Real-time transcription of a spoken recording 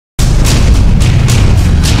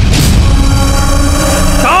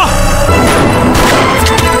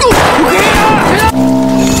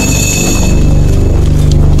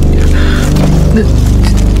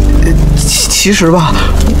其实吧，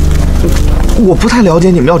我不太了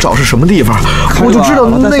解你们要找是什么地方，我就知道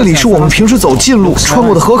那里是我们平时走近路穿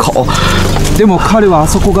过的河口。でも彼は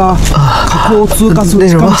そこが河口を通過する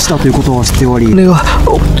近道だということを知っており。那个，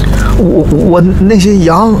我那些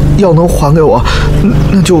羊要能还给我，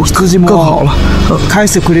那就更好了。返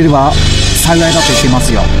してくれれば幸いだと言っていま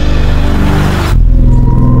すよ。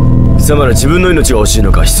貴様ら自分の命が欲しい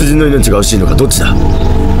のか羊の命が欲しいのかどっちだ？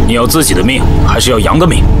你要自己的命，还是要羊的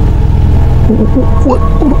命？我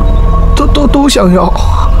都想要。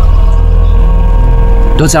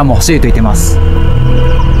どちらも欲しいと言ってます。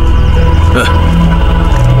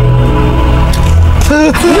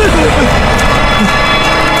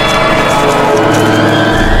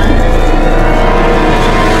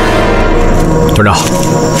团长，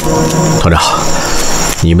团长，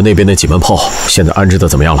你们那边的几门炮现在安置的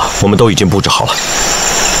怎么样了？我们都已经布置好了。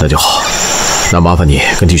那就好。那麻烦你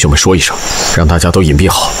跟弟兄们说一声，让大家都隐蔽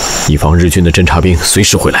好，以防日军的侦察兵随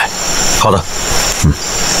时回来。好的。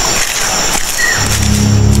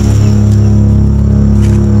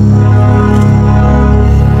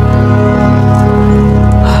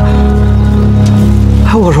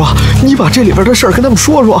我说，你把这里边的事儿跟他们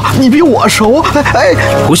说说，你比我熟。哎，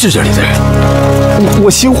不是这里的人。我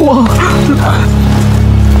心慌。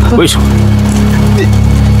为什么？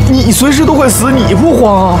你随时都会死，你不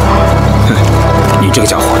慌啊？你这个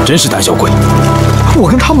家伙真是胆小鬼！我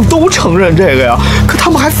跟他们都承认这个呀，可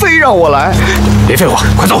他们还非让我来。别废话，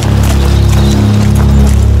快走！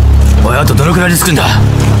我要等どのくらいで着くんだ？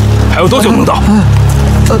还有多久能到？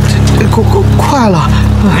快了。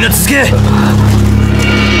みんな続け！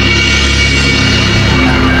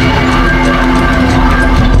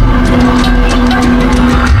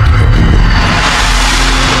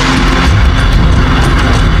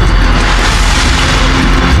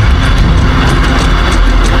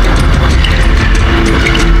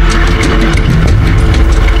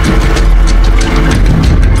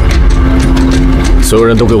所有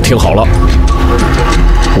人都给我听好了，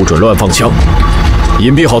不准乱放枪，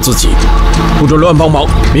隐蔽好自己，不准乱帮忙，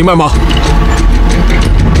明白吗？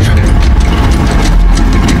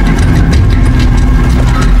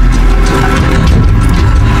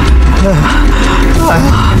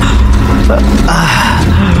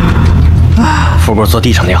富贵坐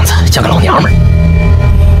地上的样子像个老娘们儿。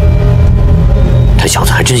他小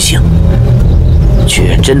子还真行，居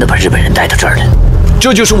然真的把日本人带到这儿来。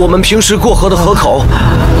这就是我们平时过河的河口。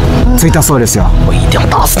着いたそうですよ。我一定要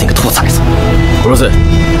打死那个兔崽子！殺せ！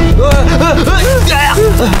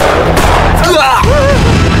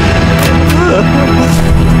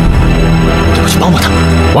我去帮帮他。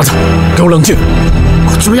娃子，给我冷静！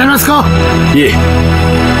こっちもやりますか？いい。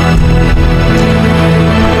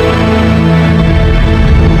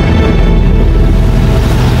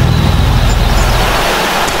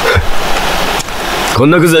こん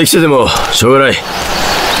なクズは生きててもしょうがない。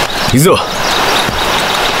行くぞ。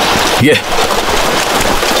行け。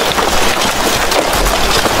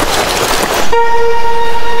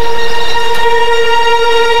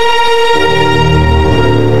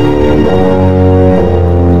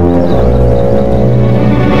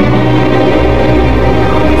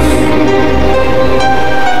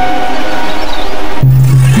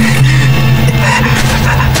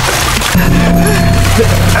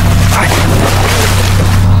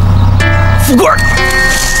富贵儿。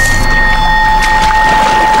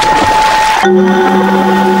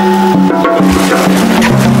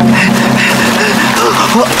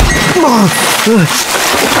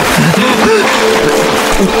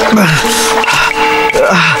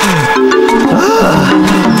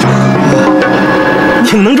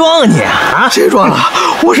挺能装啊你啊！谁装了？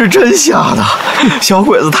我是真吓的。小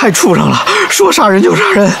鬼子太畜生了，说杀人就杀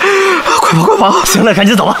人。快跑快跑！行了，赶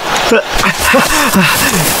紧走吧。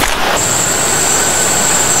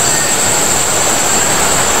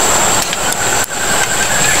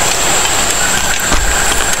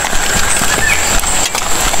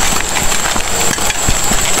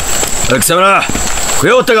貴様ら、食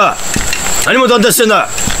い終わったか？何も断絶してんだ。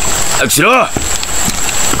早くしろ。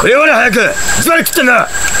食い終われ早く。いつまで食ってんだ。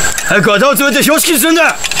早く綿を詰めて標識にするん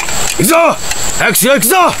だ。行くぞ。早くしろ、行く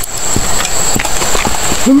ぞ。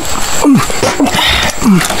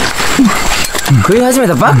食い始め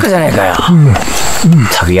たばっかじゃねえかよ。っ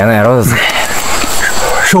たく嫌な野郎だぜ。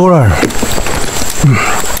しょうがない。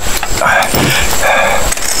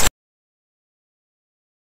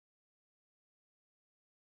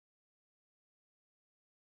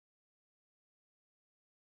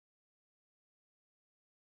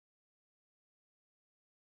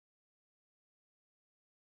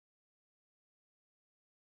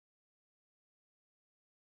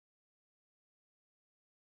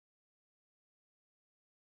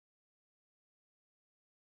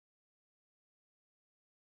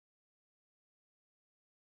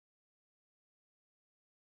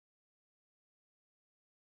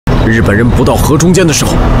日本人不到河中间的时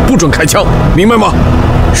候，不准开枪，明白吗？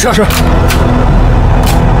是啊，是。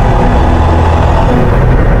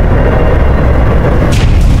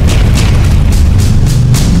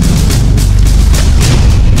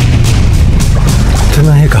天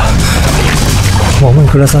皇陛下，お守り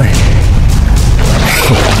ください。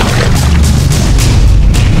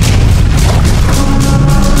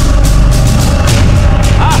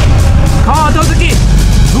あ、川戸月、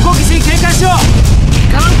向こう岸に警戒しよう。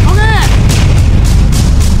ガラン飛べ。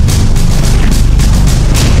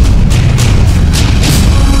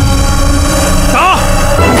打！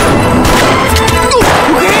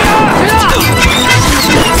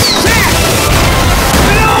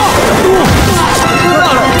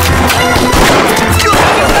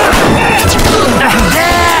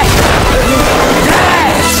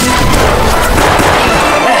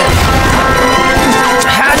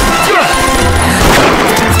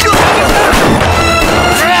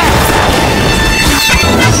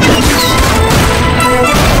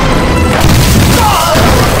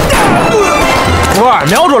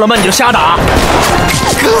瞄准了吗？你就瞎打！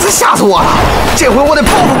刚才吓死我了，这回我得报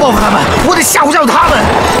复报复他们，我得吓唬吓唬他们。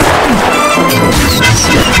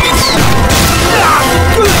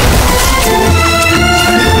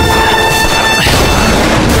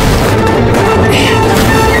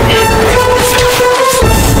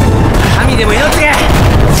神でも祈って、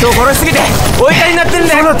人を殺しすぎてお怒りになってるん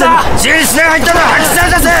だよ。支援しない入ったら白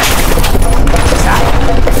紙出せ。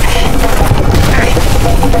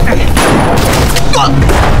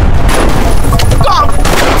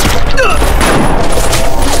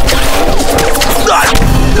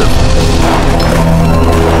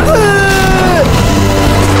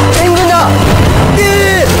援軍だ。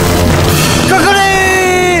かかれ。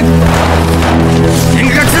援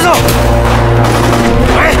軍が来たぞ。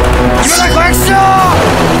おい、今だ攻撃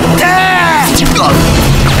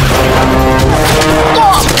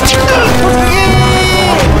しろ。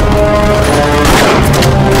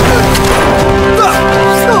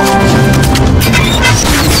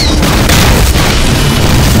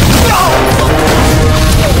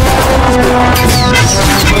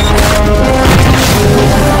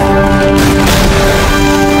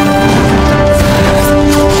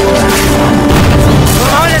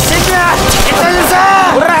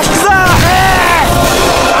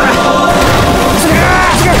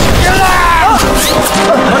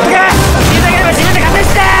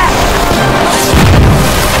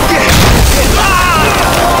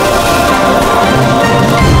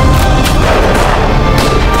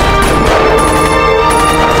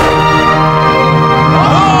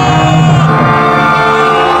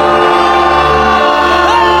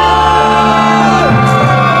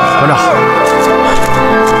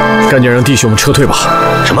赶紧让弟兄们撤退吧！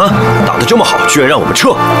什么？打得这么好，居然让我们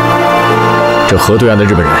撤？这河对岸的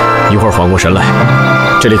日本人一会儿缓过神来，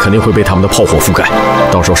这里肯定会被他们的炮火覆盖，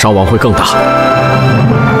到时候伤亡会更大。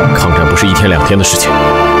抗战不是1天2天的事情，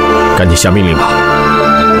赶紧下命令吧！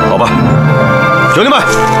好吧，兄弟们，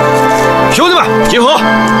兄弟们，集合，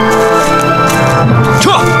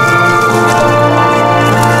撤！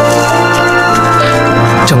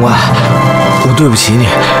长官，我对不起你，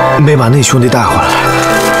没把那兄弟带回来。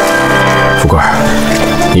富贵儿，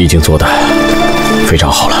你已经做得非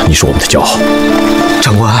常好了，你是我们的骄傲。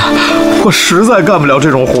长官，我实在干不了这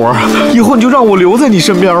种活儿，以后你就让我留在你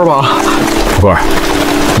身边吧。富贵儿，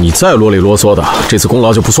你再啰里啰嗦的，这次功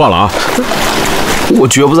劳就不算了啊！我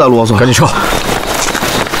绝不再啰嗦，赶紧撤！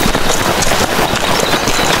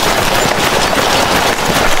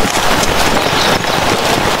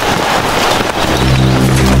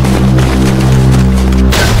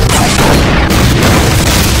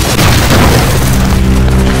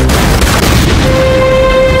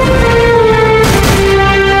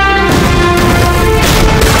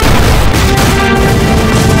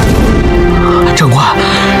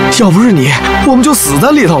要不是你，我们就死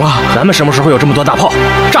在里头了。咱们什么时候有这么多大炮，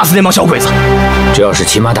炸死那帮小鬼子？这要是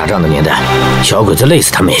骑马打仗的年代，小鬼子累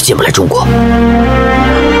死他们也进不来中国。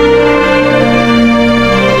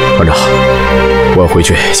团长，我要回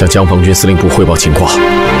去向江防军司令部汇报情况，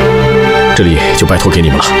这里就拜托给你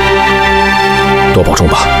们了，多保重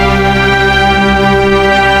吧。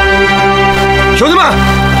兄弟们，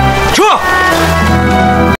撤！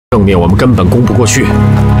正面我们根本攻不过去，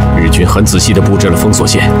日军很仔细地布置了封锁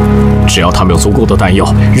线，只要他们有足够的弹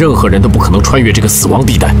药，任何人都不可能穿越这个死亡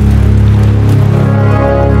地带。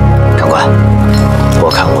长官，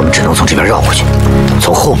我看我们只能从这边绕过去，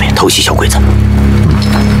从后面偷袭小鬼子。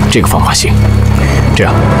这个方法行。这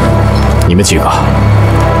样，你们几个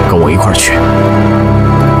跟我一块儿去，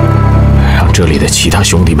让这里的其他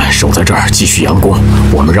兄弟们守在这儿继续佯攻，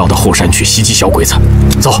我们绕到后山去袭击小鬼子。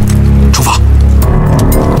走，出发。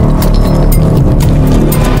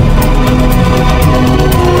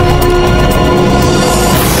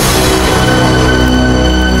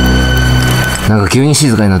なんか急に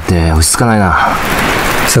静かになって落ち着かないな。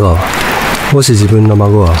佐川、もし自分の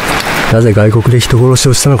孫はなぜ外国で人殺し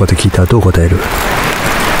をしたのかと聞いたらどう答える？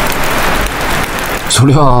そ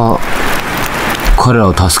れは彼ら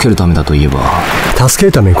を助けるためだと言えば。助け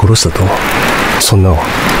るために殺したと？そんなの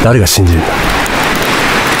誰が信じるんだ？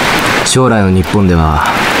将来の日本では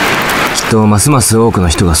きっとますます多くの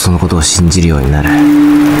人がそのことを信じるようになる。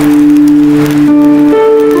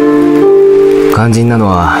肝心なの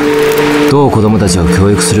はどう子供たちを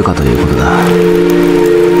教育するかということだ。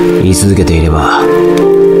言い続けていれば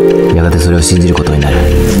やがてそれを信じることになる。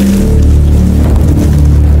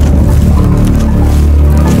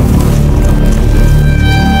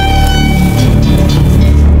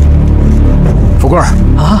富贵儿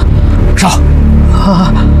啊，上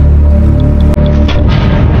啊！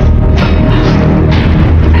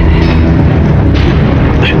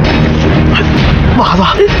娃子，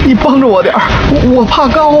你帮着我点儿，我怕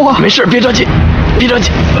高啊。没事，别着急，别着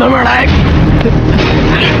急，慢慢来。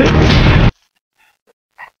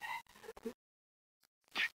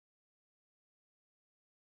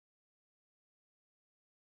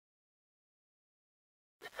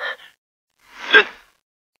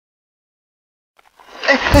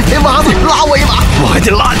哎，娃子，拉我一把，我还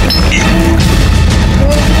得拉你。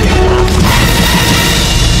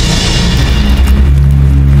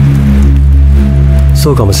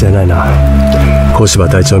そうかもしれないな。小柴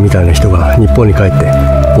隊長みたいな人が日本に帰って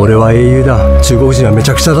「俺は英雄だ、中国人はめち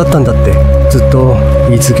ゃくちゃだったんだ」ってずっと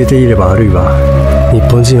言い続けていれば、あるいは日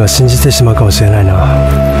本人は信じてしまうかもしれないな。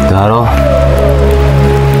だろ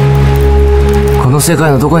う。この世界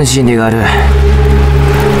のどこに真理がある？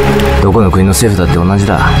どこの国の政府だって同じ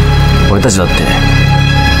だ。俺たちだって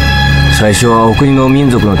最初はお国の民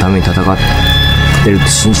族のために戦ってるって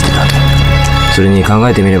信じてた。それに考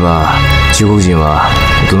えてみれば中国人は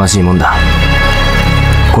おとなしいもんだ。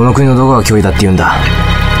この国のどこが脅威だって言うんだ。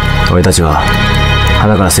俺たちは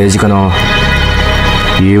鼻から政治家の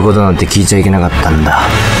言うことなんて聞いちゃいけなかったんだ。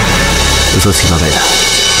嘘つきばかりだ。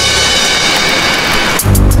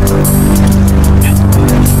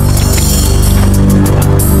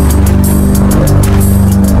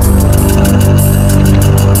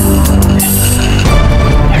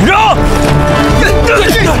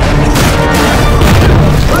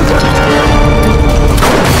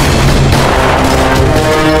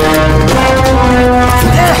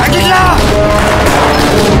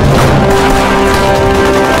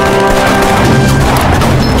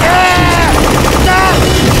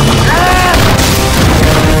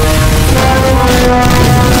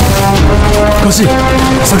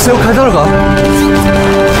作戦を変えたのか？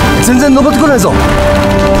全然登ってこないぞ。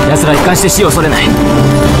奴ら一貫して死を恐れない。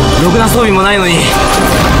ろくな装備もないのに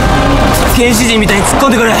原始人みたいに突っ込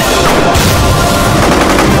んでくる。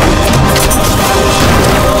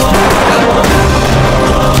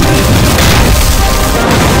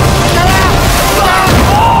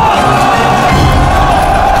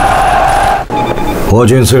国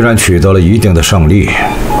军虽然取得了一定的胜利，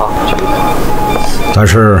但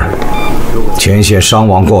是前线伤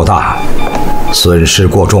亡过大，损失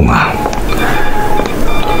过重啊！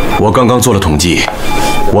我刚刚做了统计，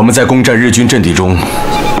我们在攻占日军阵地中，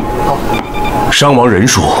伤亡人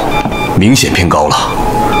数明显偏高了。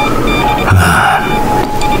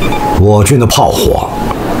我军的炮火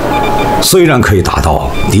虽然可以打到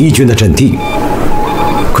敌军的阵地，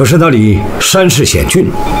可是那里山势险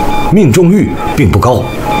峻，命中率并不高，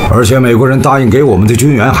而且美国人答应给我们的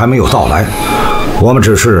军援还没有到来。我们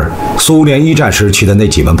只是苏联一战时期的那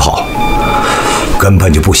几门炮，根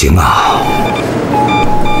本就不行啊！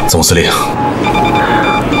总司令，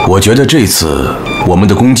我觉得这次我们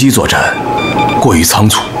的攻击作战过于仓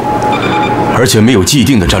促，而且没有既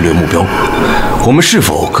定的战略目标。我们是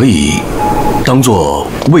否可以当作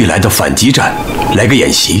未来的反击战来个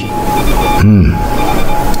演习？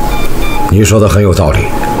你说的很有道理。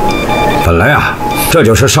本来啊，这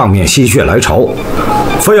就是上面心血来潮，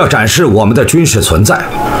非要展示我们的军事存在。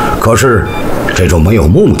可是，这种没有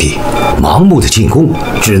目的、盲目的进攻，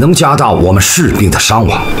只能加大我们士兵的伤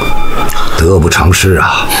亡，得不偿失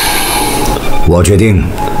啊！我决定，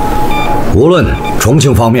无论重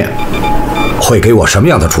庆方面会给我什么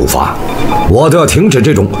样的处罚，我都要停止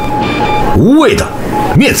这种无谓的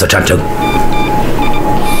面子战争。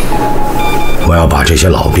我要把这些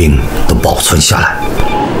老兵都保存下来，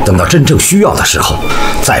等到真正需要的时候，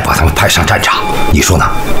再把他们派上战场。你说呢？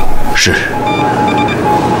是。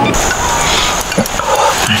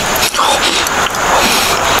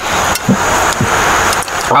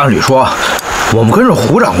按理说，我们跟着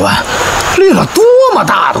胡长官立了多么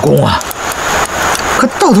大的功啊！可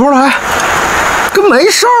到头来，跟没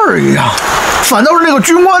事儿一样，反倒是那个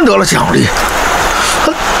军官得了奖励。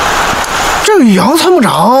这个杨参谋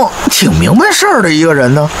长挺明白事儿的一个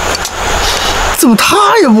人呢，怎么他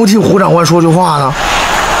也不替胡长官说句话呢？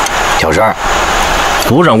小事儿，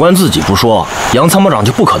胡长官自己不说，杨参谋长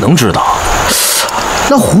就不可能知道。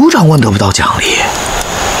那胡长官得不到奖励，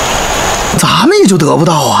咱们也就得不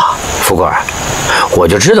到啊。富贵，我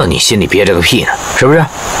就知道你心里憋着个屁呢，是不是？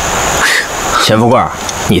钱富贵，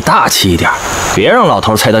你大气一点，别让老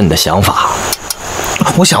头猜到你的想法。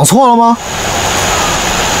我想错了吗？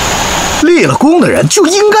立了功的人就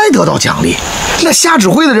应该得到奖励，那瞎指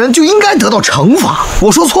挥的人就应该得到惩罚。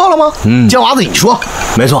我说错了吗？姜娃子，你说。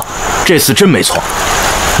没错，这次真没错。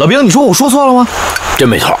老兵，你说我说错了吗？真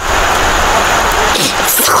没错。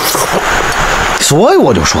所以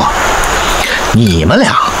我就说，你们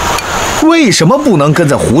俩为什么不能跟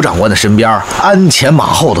在胡长官的身边鞍前马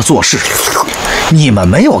后的做事？你们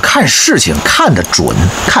没有看事情看得准，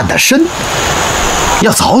看得深。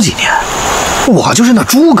要早几年，我就是那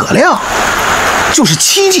诸葛亮，就是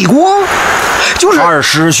戚继光，就是二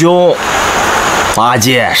师兄。八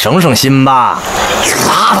戒，省省心吧！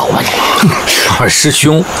拉倒吧你！二师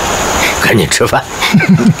兄，赶紧吃饭。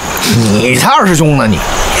你才二师兄呢你！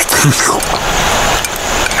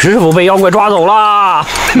师傅被妖怪抓走啦！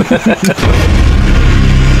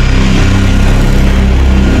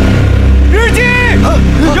日记，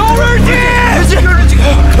有日记，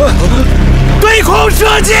对空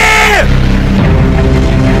射击。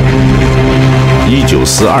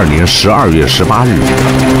1942年12月18日，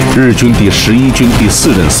日军第11军第4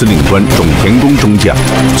任司令官种田宫中将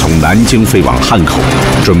从南京飞往汉口，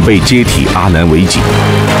准备接替阿南为己。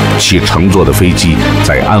其乘坐的飞机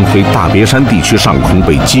在安徽大别山地区上空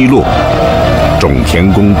被击落，种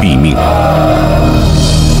田宫毙命。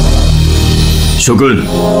諸君、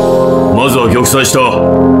まずは玉砕した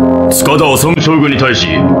塚田治将軍に対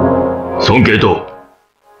し、尊敬と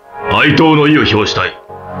哀悼の意を表したい。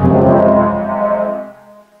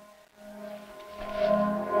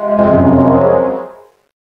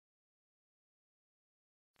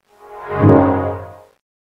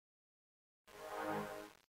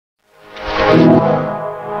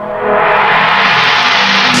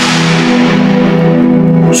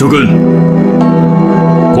諸君、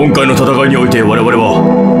今回の戦いにおいて我々は，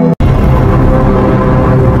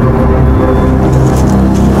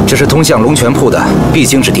这是通向龙泉铺的必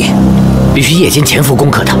经之地，必须夜间潜伏攻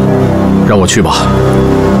克它。让我去吧，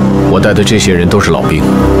我带的这些人都是老兵，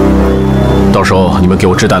到时候你们给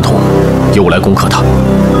我掷弹筒，由我来攻克它。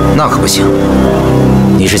那可不行，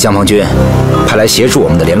你是江防军派来协助我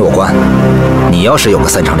们的联络官，你要是有个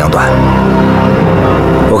三长两短，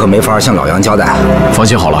我可没法向老杨交代。放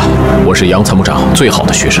心好了，我是杨参谋长最好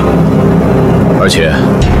的学生，而且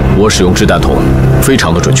我使用掷弹筒非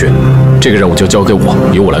常的准确，这个任务就交给我，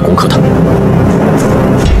由我来攻克它。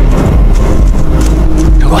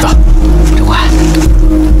长官的，长官，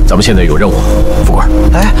咱们现在有任务，副官，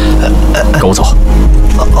跟我走。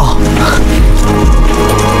哦。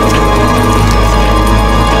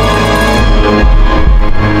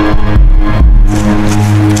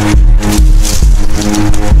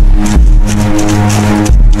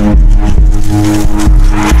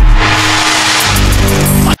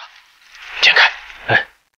剪开，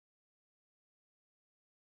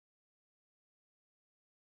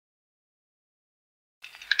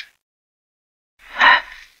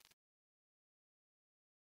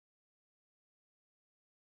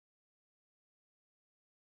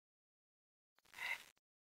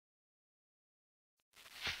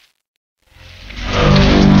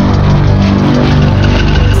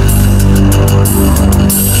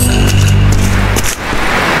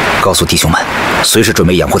告诉弟兄们，随时准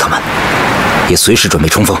备掩护他们，也随时准备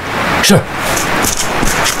冲锋。是。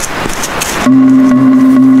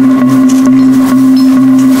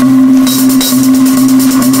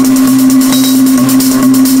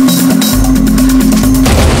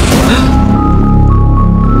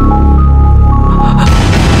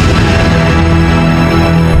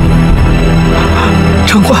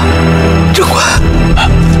长官，长官，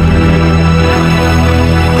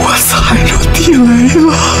我踩着地雷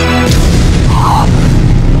了。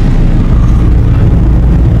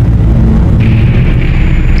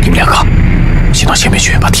你们两个先到前面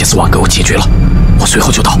去，把铁丝网给我解决了，我随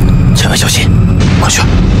后就到，千万小心，快去！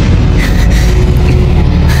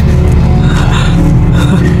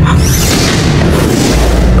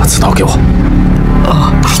把刺刀给我。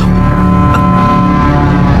啊！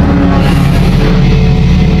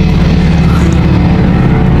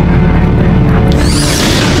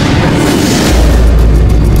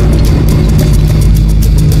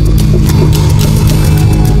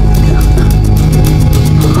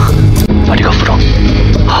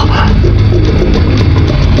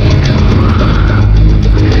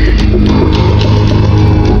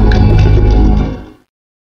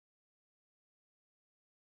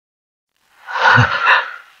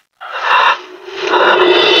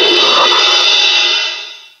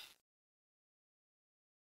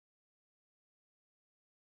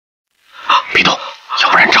别动，要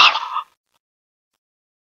不然炸了。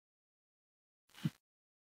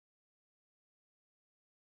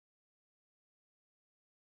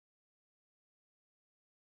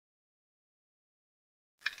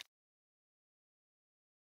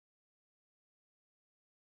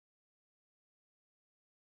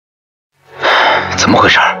怎么回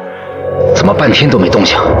事？怎么半天都没动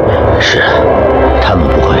静？是啊，他们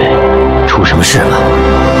不会出什么事吧？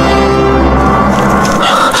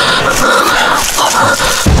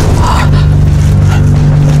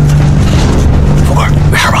富贵，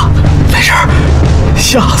没事吧？没事，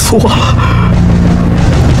吓死我了！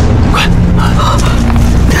快！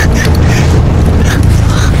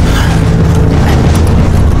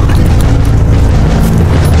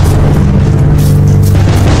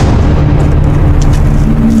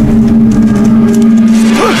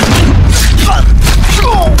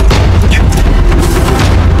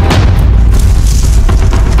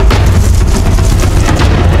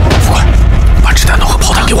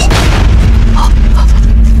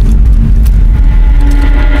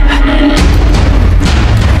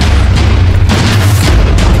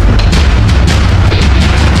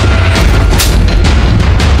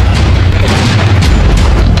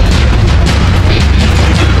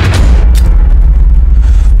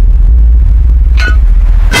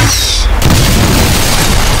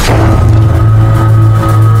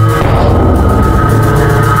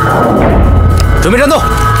准备战斗！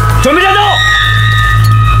准备战斗！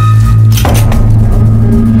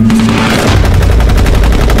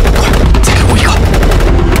快，再给我一个！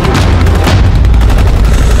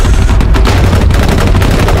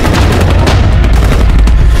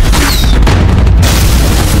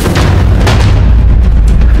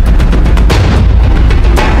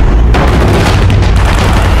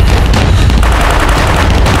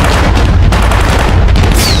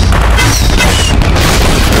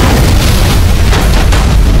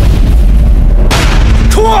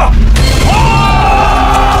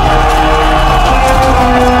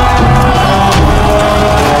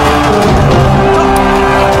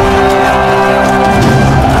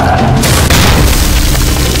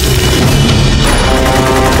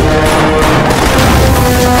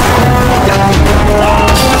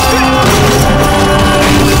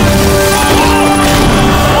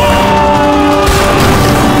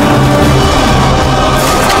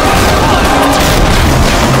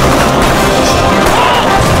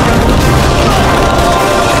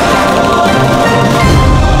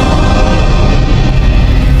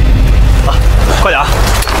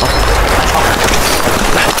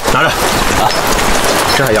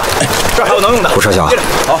这还要？这还有能用的。胡少校，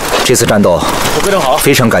好，这次战斗我规定好了，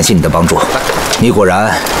非常感谢你的帮助，你果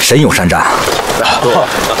然神勇善战。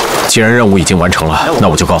既然任务已经完成了，那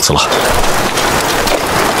我就告辞了。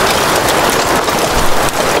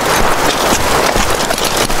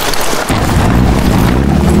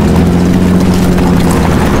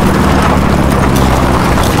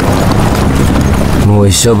もう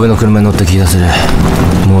一生分の車に乗った気がする。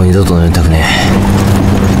もう二度と乗りたくねえ。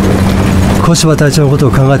小柴隊長のこと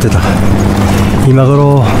を考えてた。今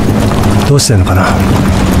頃どうしてんのかな。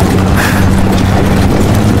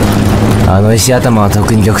あの石頭はとっ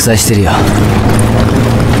くに玉砕してるよ。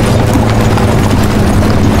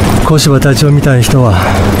小柴隊長みたいな人は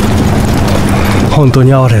本当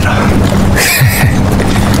に哀れだ。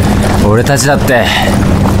俺たちだって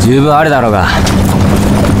十分あれだろうが。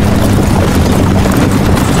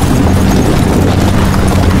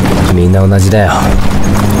みんな同じだよ。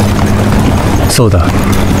そうだ、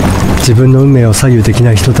自分の運命を左右でき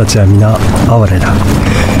ない人たちは皆哀れだ。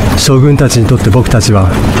将軍たちにとって僕たちは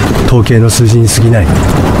統計の数字に過ぎない。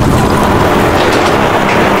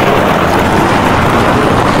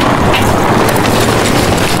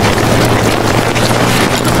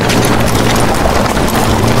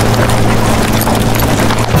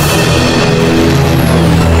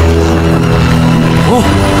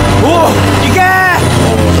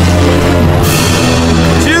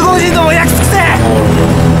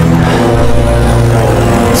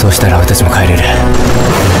そうしたら俺たちも帰れる。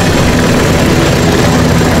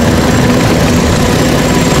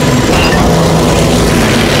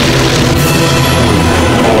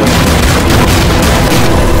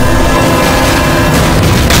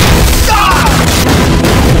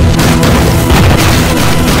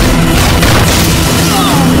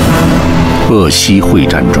鄂西会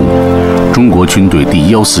战中，中国军队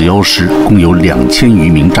第141师共有2000余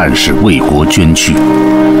名战士为国捐躯。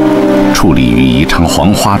矗立于宜昌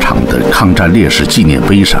黄花场的抗战烈士纪念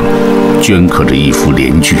碑上，镌刻着一幅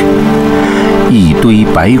联句：“一堆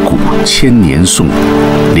白骨千年颂，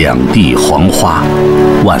两地黄花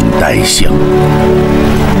万代香。”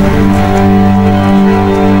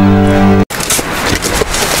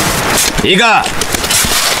いいか、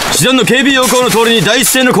既存の警備要項の通りに第一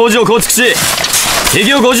線の工事を構築し、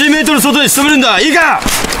敵を50メートル外に仕留めるんだ。いいか。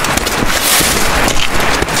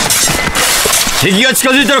敵が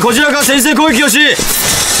近づいたらこちらから先制攻撃をし、で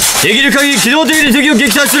きる限り機動的に敵を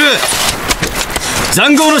撃退する。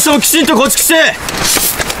塹壕の下もきちんと構築して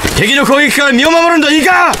敵の攻撃から身を守るんだ。いい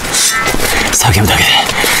か。叫ぶだけで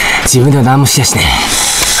自分では何もしやしね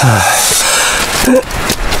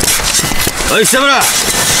おい貴様ら、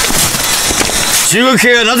中国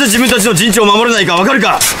兵がなぜ自分たちの陣地を守れないか分かる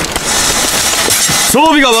か。装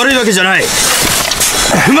備が悪いわけじゃない、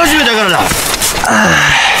不真面目だからだ。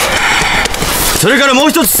それからもう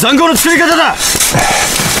一つ塹壕の作り方だ。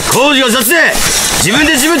工事が雑で自分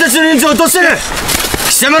で自分たちの人数を落としてる。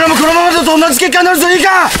貴様らもこのままだと同じ結果になるぞ。いいか。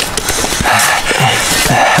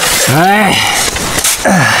はい。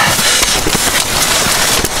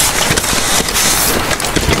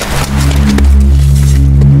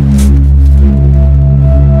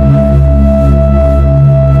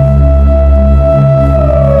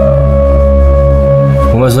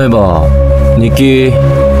お前そういえば日記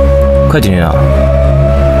書いてねえな。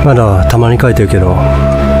まだたまに書いてるけど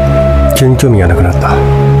急に興味がなくなった。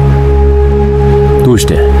どうし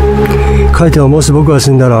て？書いてももし僕が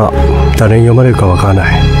死んだら誰に読まれるかわから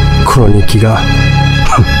ない。この日記が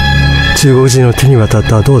中国人の手に渡っ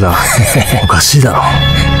たらどうだ。おかしいだろ。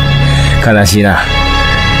悲しいな。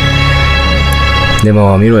で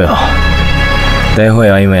も見ろよ、大本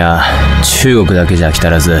営は今や中国だけじゃ飽き足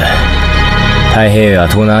らず、太平洋や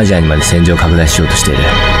東南アジアにまで戦場を拡大しようとしている。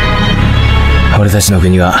俺たちの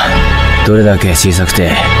国がどれだけ小さく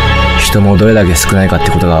て人もどれだけ少ないかって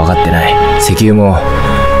ことが分かってない。石油も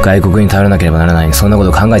外国に頼らなければならない。そんなこ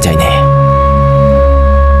と考えちゃいねえ。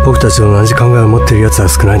僕たちと同じ考えを持っている奴は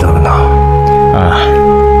少ないだろうな。あ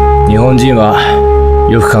あ、日本人は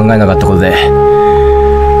よく考えなかったことで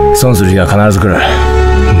損する日が必ず来る。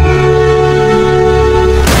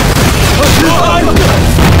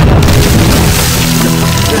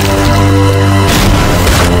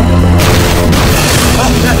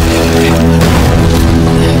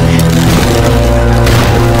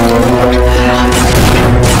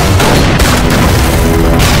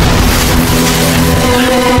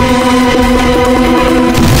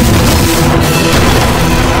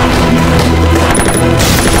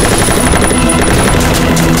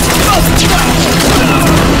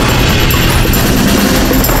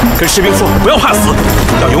跟士兵说，不要怕死，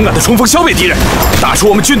要勇敢地冲锋消灭敌人，打出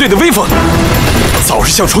我们军队的威风，早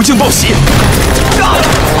日向重庆报喜。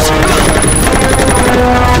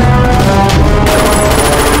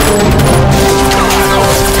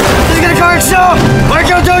続けて攻撃しろ。我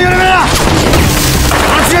々を手を緩めな。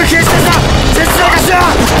街が消えてた。絶対化しろ。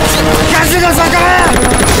ガスの底へ。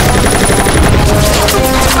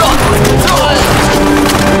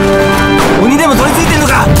鬼でも取り付いてんの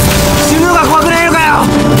か。死ぬのが怖くないのかよ。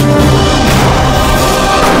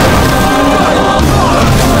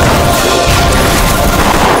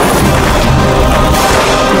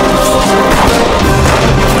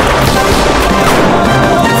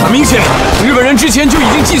很明显，日本人之前就已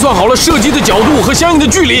经计算好了射击的角度和相应的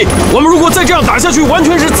距离。我们如果再这样打下去，完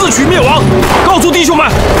全是自取灭亡。告诉弟兄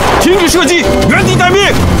们，停止射击，原地待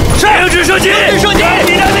命。是，停止射击，停止射击，原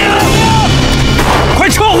地待命。快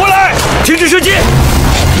撤回来！停止射击，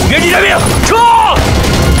原地待命，撤！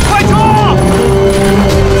快撤！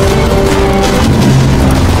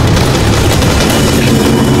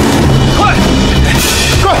快，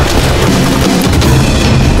快！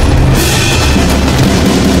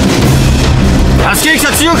助けに来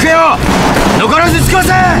た中国兵を残らず突かせ！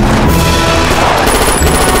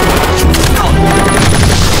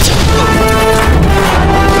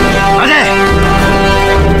待て！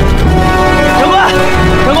长官，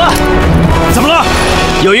长官，怎么了？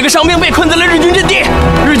有一个伤兵被困在了日军阵地，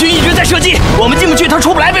日军一直在射击，我们进不去，他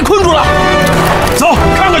出不来，被困住了。走，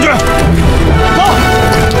看看去。走。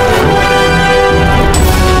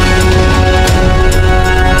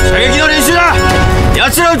射撃の練習だ。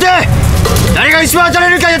奴ら撃て。誰が一番当たれ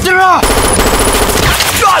るかやってみろ。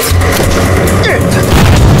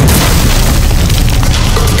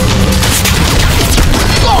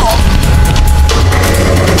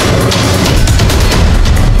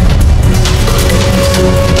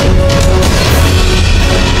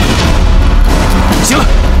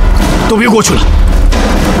别过去了，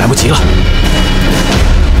来不及了。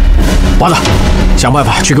娃子，想办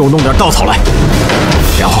法去给我弄点稻草来，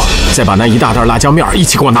然后再把那一大袋辣椒面一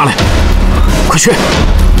起给我拿来，快去！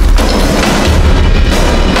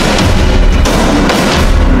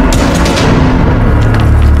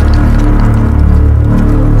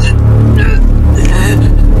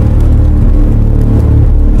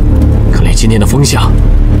看来今天的风向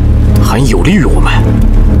很有利于我们。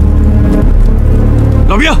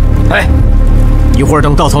老兵，哎，一会儿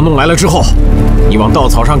等稻草弄来了之后，你往稻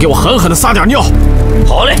草上给我狠狠地撒点尿。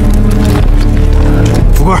好嘞。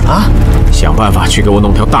富贵啊，想办法去给我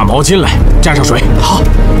弄条大毛巾来，沾上水。好，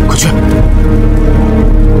快去。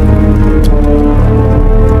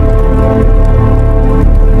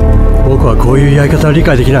僕はこういうやり方は理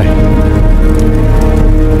解できない。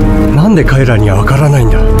なんで彼らにはわからないん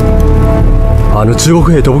だ。あの中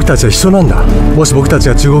国兵と僕たちは一緒なんだ。もし僕たち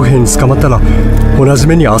が中国兵に捕まったら同じ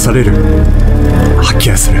目に遭わされる。吐き気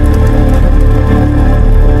がする。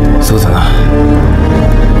そうだな。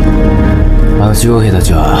あの中国兵た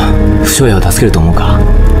ちは負傷兵を助けると思うか。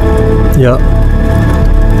いや、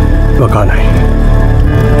わからない。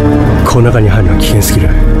この中に入るのは危険すぎる。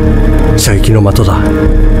射撃の的だ。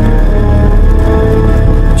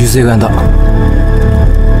銃声がやんだ。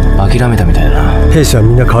諦めたみたいだな。兵士は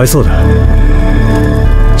みんなかわいそうだ。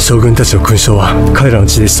将軍たちの勲章は彼らの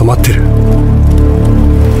血で染まってる。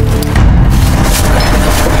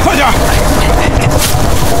快点！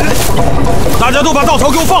大家都把稻草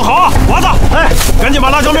给我放好啊！娃子，哎，赶紧把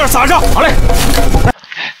辣椒面撒上。好嘞。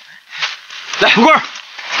来，富贵，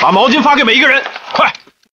把毛巾发给每一个人，快！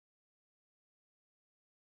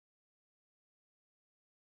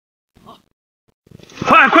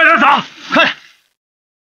快点撒，快！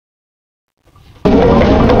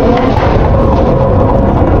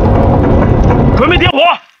准备点火！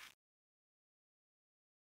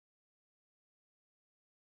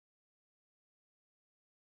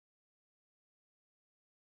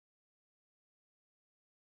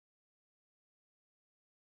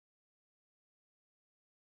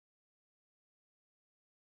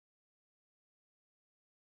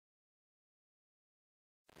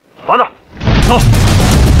娃子，走。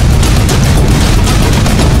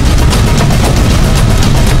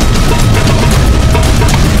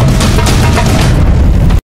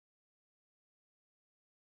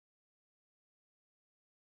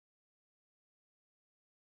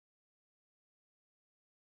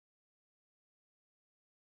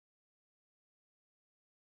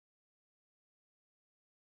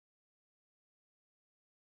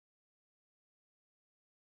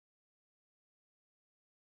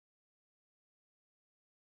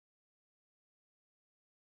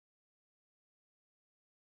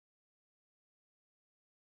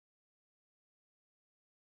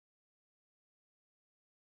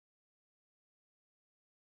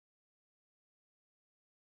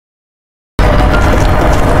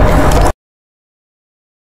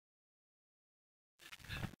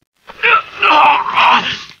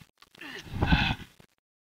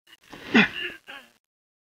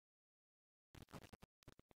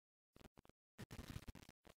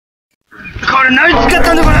これ何使っ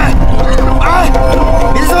たんだこれ。あ、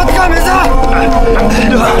水持ってこ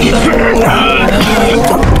い水。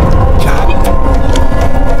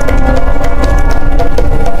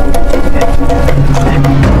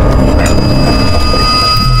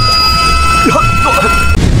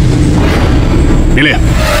命令，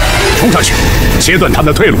冲上去，切断他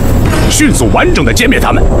们的退路，迅速完整的歼灭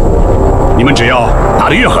他们。你们只要打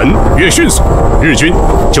得越狠越迅速，日军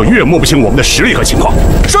就越摸不清我们的实力和情况。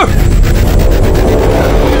是。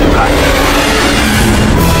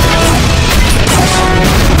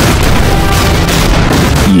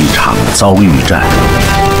一场遭遇战。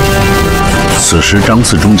此时，张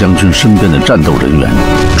自忠将军身边的战斗人员，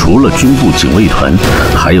除了军部警卫团，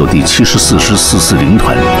还有第74师440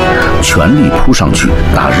团，全力扑上去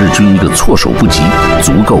打日军一个措手不及，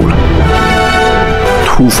足够了。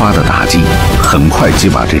突发的打击很快即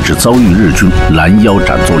把这支遭遇日军拦腰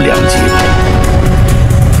斩作两截。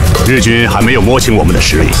日军还没有摸清我们的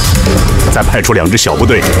实力，再派出2支小部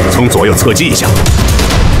队从左右侧击一下。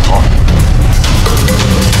好。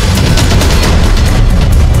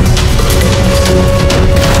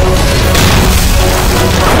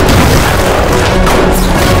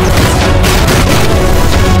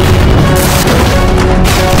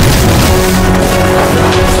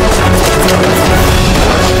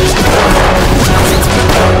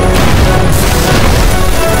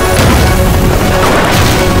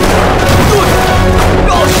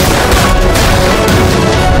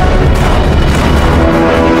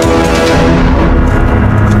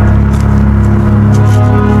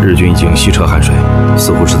军已经西撤汉水，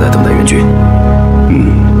似乎是在等待援军。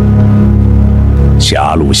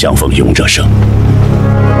狭路相逢勇者胜。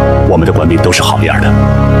我们的官兵都是好样的。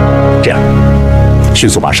这样，迅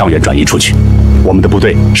速把伤员转移出去，我们的部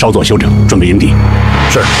队稍作休整，准备迎敌。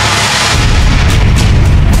是。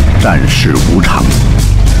战事无常，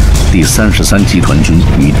第33集团军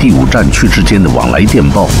与第5战区之间的往来电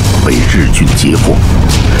报被日军截获。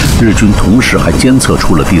日军同时还监测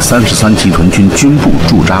出了第33集团军军部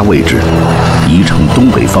驻扎位置，宜城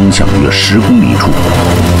东北方向约10公里处。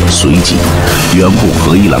随即，援护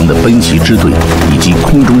何一郎的奔袭支队以及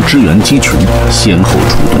空中支援机群先后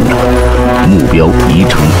出动了，目标宜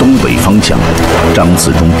城东北方向张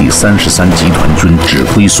自忠第33集团军指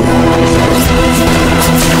挥所。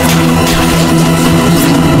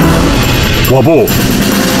我部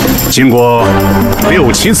经过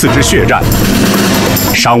6、7次之血战，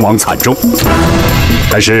伤亡惨重，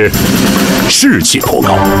但是士气颇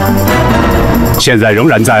高。现在仍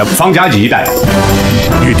然在方家集一带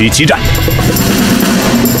与敌激战。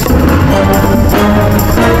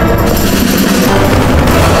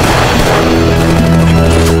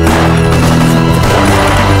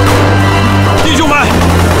弟兄们，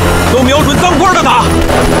都瞄准当官的打！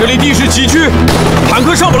这里地势崎岖，坦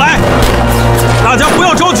克上不来，大家不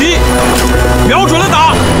要着急，瞄准了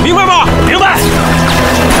打，明白吗？明白。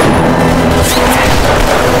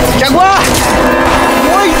长官，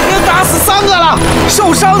我已经打死3个了，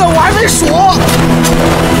受伤的我还没数。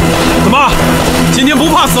怎么，今天不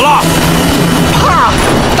怕死了？怕，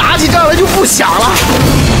打起仗来就不想了。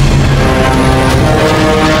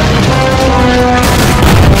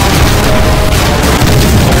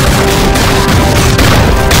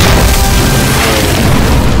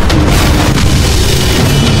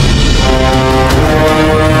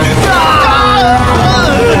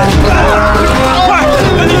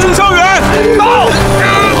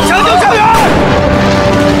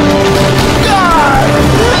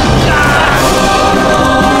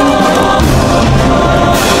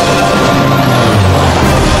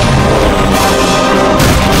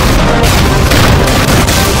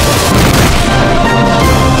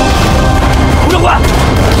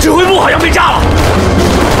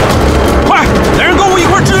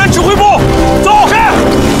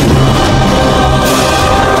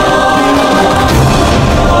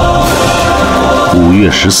5月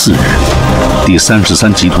14日，第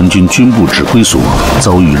33集团军军部指挥所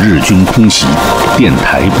遭遇日军空袭，电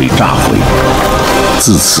台被炸毁。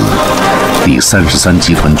自此，第33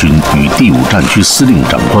集团军与第5战区司令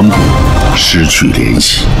长官部失去联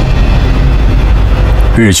系。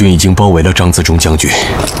日军已经包围了张自忠将军，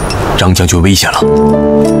张将军危险了。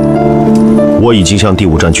我已经向第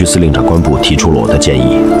5战区司令长官部提出了我的建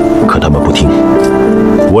议，可他们不听。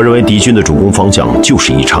我认为敌军的主攻方向就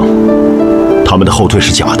是宜昌，他们的后退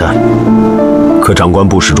是假的。可长官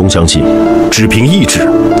部始终相信，只凭意志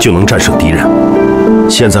就能战胜敌人。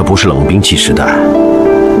现在不是冷兵器时代，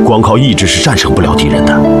光靠意志是战胜不了敌人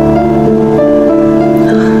的。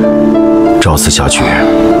照此下去，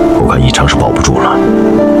我看宜昌是保不住了。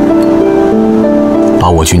把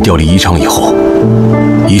我军调离宜昌以后，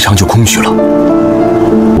宜昌就空虚了。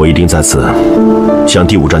我一定在此向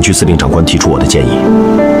第5战区司令长官提出我的建议。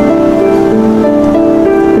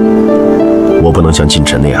我不能像近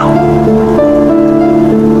臣那样，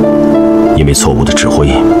因为错误的指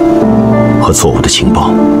挥和错误的情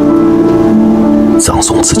报，葬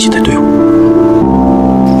送自己的队伍。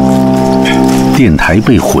电台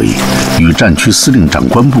被毁，与战区司令长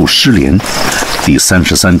官部失联，第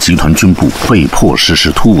33集团军部被迫实施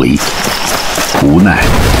突围。无奈，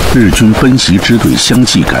日军奔袭支队相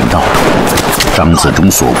继赶到，张自忠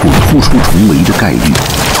所部突出重围的概率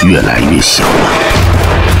越来越小了。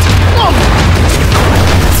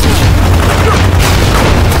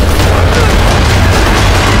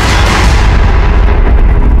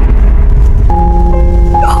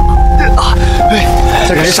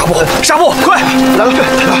再赶紧杀步，杀步，快！来了，来，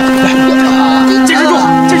坚持住，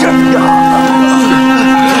坚持！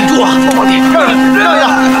住啊，帮忙点，让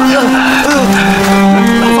一让，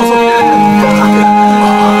放松，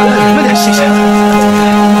慢点，谢谢。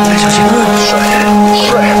来，小心，睡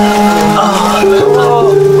啊！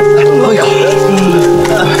哎呀，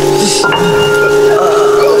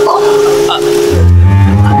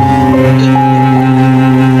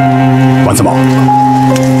王参谋，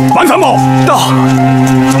王参谋，到。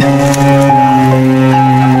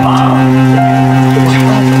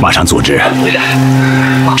马上组织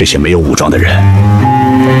这些没有武装的人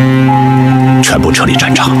全部撤离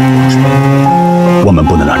战场，我们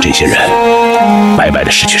不能让这些人白白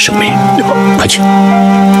的失去生命。快去！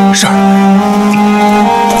是。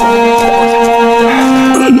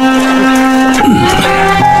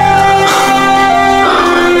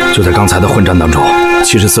就在刚才的混战当中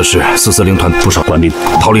，74师440团不少官兵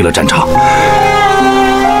逃离了战场。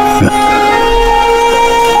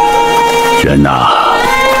人呐，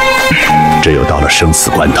只有到了生死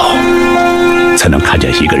关头，才能看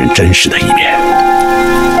见一个人真实的一面。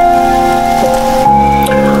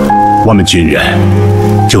我们军人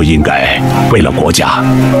就应该为了国家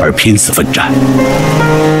而拼死奋战。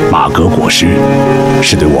马革裹尸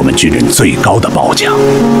是对我们军人最高的褒奖。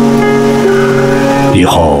以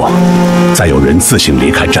后再有人自行离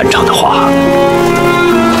开战场的话，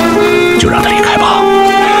就让他离开吧。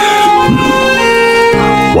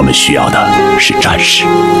我们需要的是战士，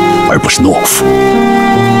而不是懦夫。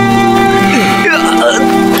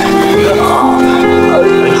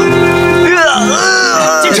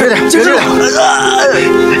坚持点，坚持点。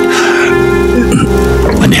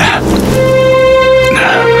文天，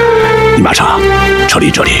你马上撤离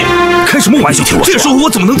这里。开什么玩笑？听我说，这时候我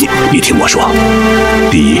怎么能听？你听我说，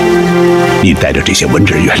第一，你带着这些文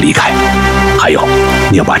职人员离开；还有，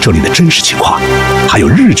你要把这里的真实情况，还有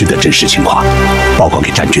日军的真实情况，报告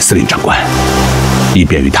给战区司令长官，以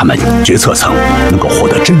便于他们决策层能够获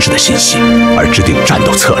得真实的信息，而制定战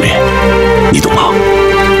斗策略。你懂吗？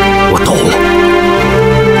我懂。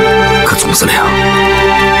可总司令，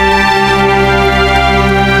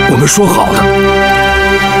我们说好的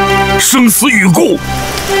生死与共。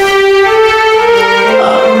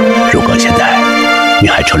如果现在你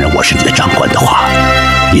还承认我是你的长官的话，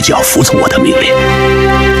你就要服从我的命令。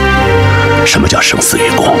什么叫生死与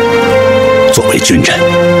共？作为军人，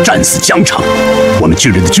战死疆场，我们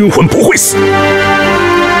军人的军魂不会死。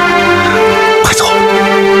快走！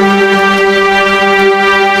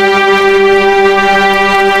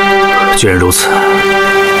既然如此，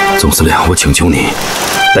总司令，我请求你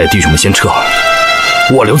带弟兄们先撤，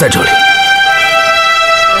我留在这里。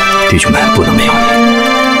弟兄们不能没有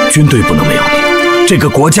你，军队不能没有你，这个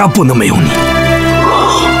国家不能没有你。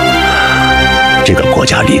这个国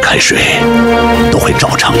家离开谁，都会照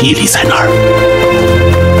常屹立在那儿。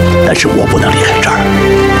但是我不能离开这儿。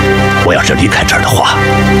我要是离开这儿的话，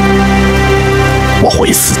我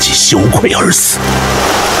会自己羞愧而死。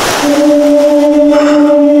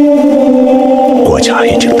国家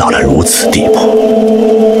已经到了如此地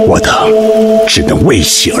步，我等只能为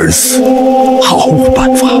血而死，毫无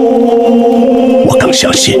办法。我更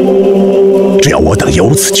相信，只要我等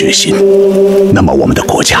有此决心，那么我们的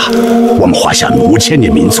国家，我们华夏5000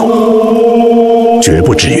年民族，绝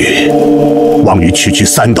不至于亡于区区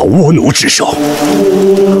3岛倭奴之手。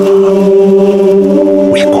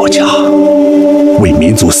为国家，为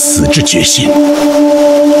民族死之决心，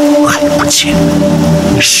海不浅，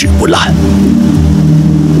石不烂，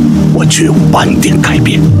我绝无半点改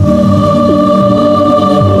变。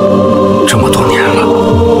这么多年了，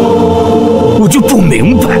我就不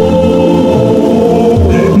明白，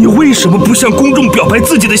你为什么不向公众表白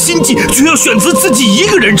自己的心迹，却要选择自己一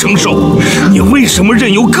个人承受？你为什么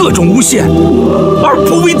任由各种诬陷，而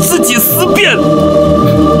不为自己思辨？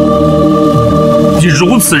你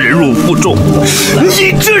如此忍辱负重，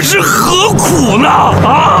你这是何苦呢？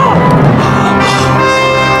啊！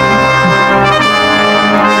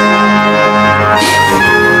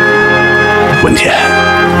文天，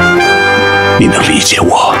你能理解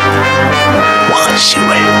我，我很欣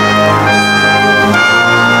慰，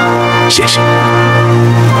谢谢。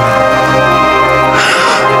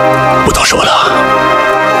不多说了，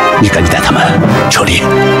你赶紧带他们撤离。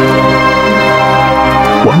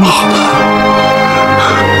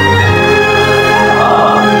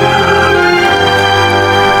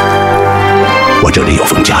我这里有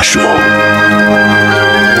封家书，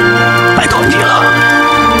拜托你了，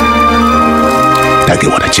带给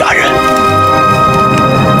我的家人。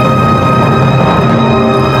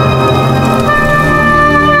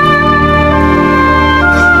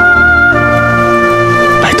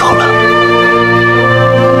拜托了。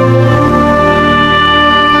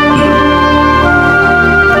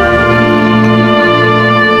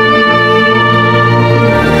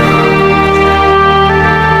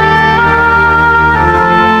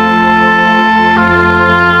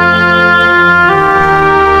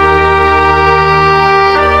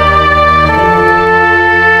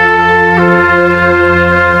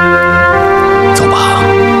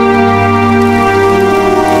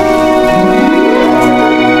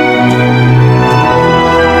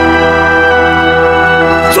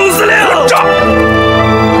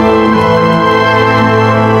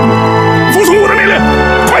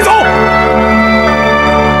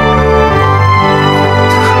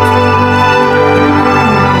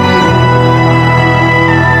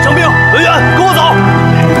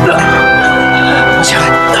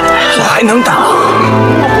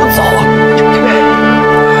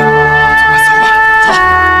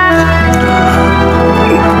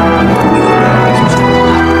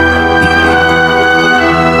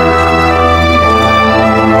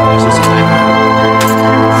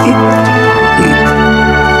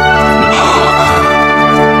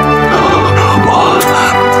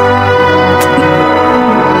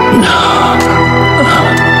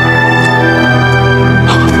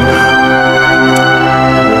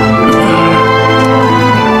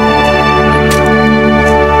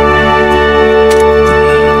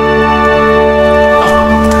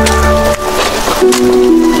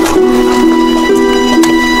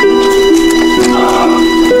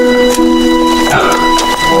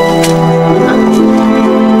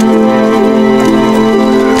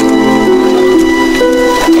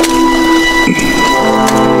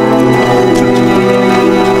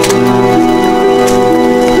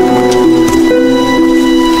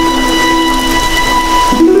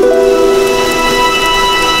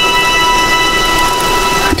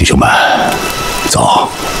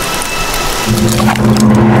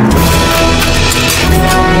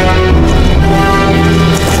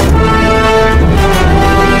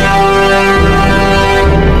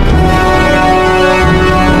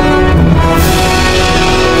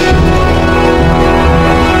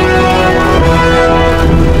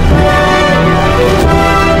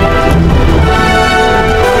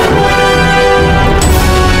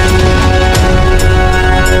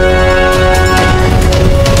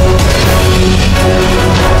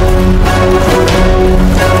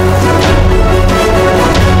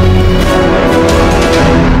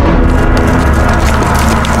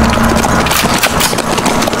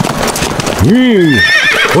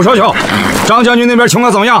胡少校，张将军那边情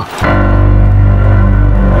况怎么样？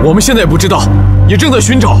我们现在也不知道，也正在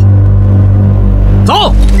寻找。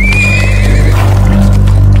走，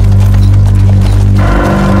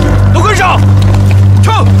都跟上，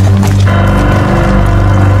撤！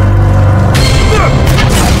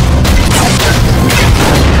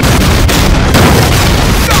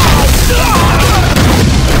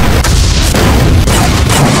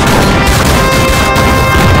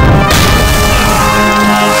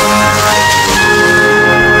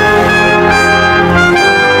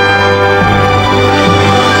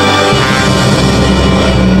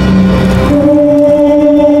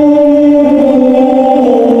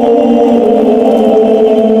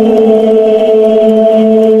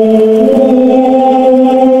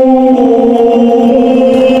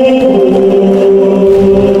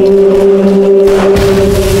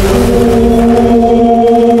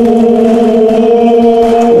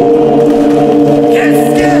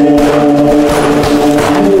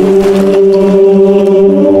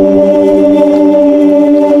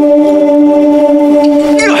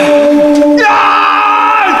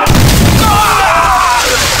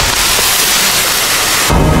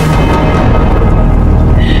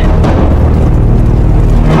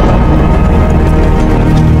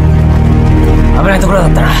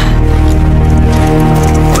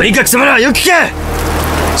とにかく貴様らよく聞け。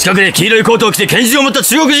近くで黄色いコートを着て拳銃を持った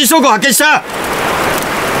中国人将校を発見した。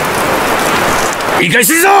理解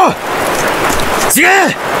するぞ。違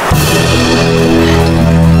え。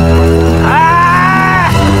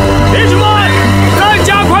弟兄们，再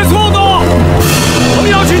加快速度！我们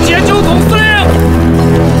要去解救总司令。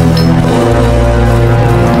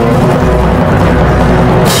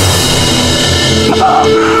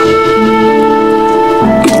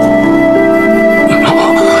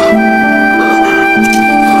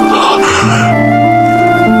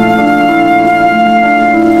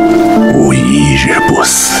吾一日不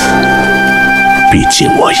死，必尽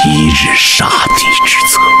我一日杀敌之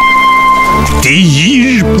责。敌一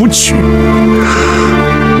日不去，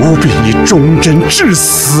吾必以忠贞至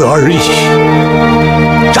死而已。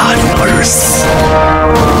战而死，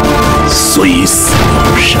虽死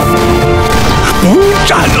犹生；不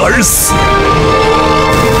战而死，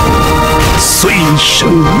虽生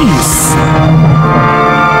亦死。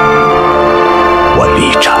我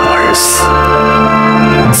力战而死，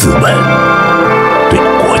自问对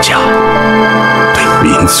国家、对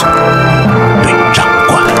民族、对长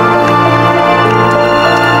官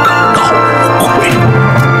可告无愧，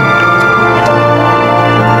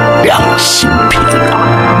良心平安。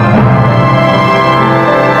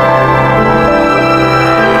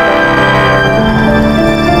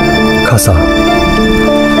母さん、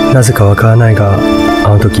なぜかわからないが、あ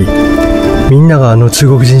の時みんながあの中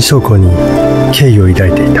国人将校に敬意を抱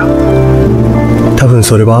いていた。多分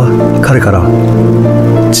それは彼から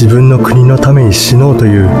自分の国のために死のうと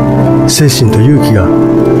いう精神と勇気が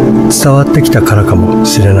伝わってきたからかも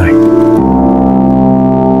しれない。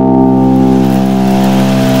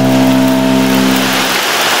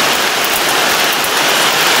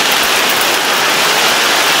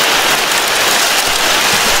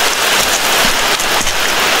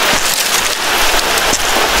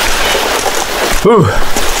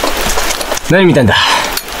何見たんだ。よ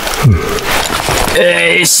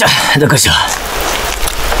っしゃ、どうかしよ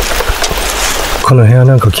う。この部屋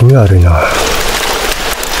なんか気味悪いな。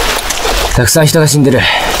たくさん人が死んでる。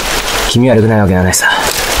気味悪くないわけがないさ。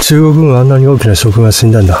中国軍はあんなに大きな将軍が死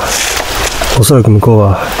んだんだ。おそらく向こう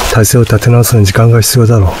は体制を立て直すのに時間が必要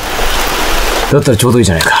だろう。だったらちょうどいい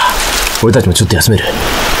じゃないか。俺たちもちょっと休める。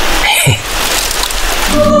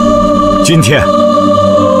今天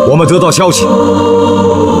我们得到消息，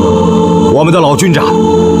我们的老军长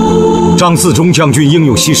张自忠将军英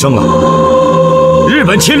勇牺牲了。日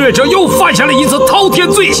本侵略者又犯下了一次滔天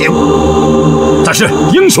罪行，但是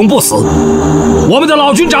英雄不死，我们的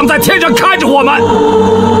老军长在天上看着我们。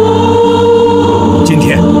今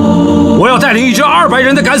天我要带领一支200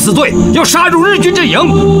人的敢死队，要杀入日军阵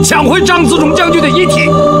营，抢回张自忠将军的遗体。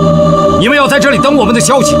你们要在这里等我们的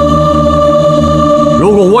消息。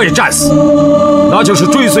如果我也战死，那就是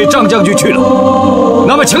追随张将军去了。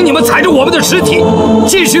那么，请你们踩着我们的尸体，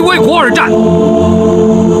继续为国而战。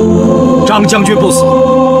张将军不死，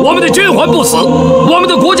我们的军魂不死，我们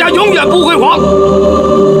的国家永远不会亡。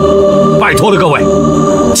拜托了各位，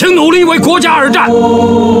请努力为国家而战，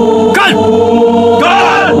干！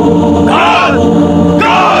干！干！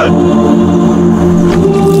干！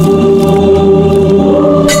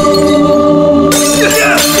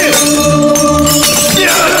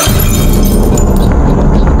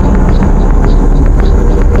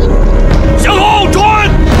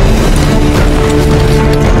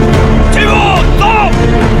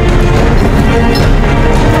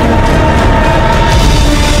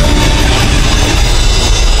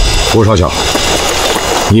胡少校，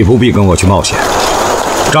你不必跟我去冒险。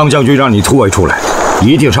张将军让你突围出来，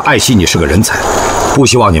一定是爱惜你是个人才，不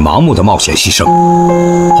希望你盲目的冒险牺牲。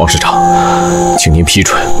黄师长，请您批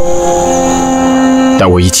准，带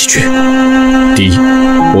我一起去。第一，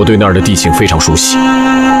我对那儿的地形非常熟悉；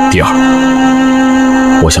第二，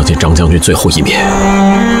我想见张将军最后一面。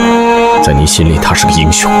在您心里他是个英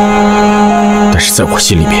雄，但是在我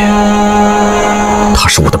心里面，他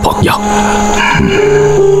是我的榜样。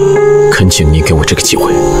恳请您给我这个机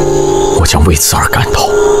会，我将为此而感到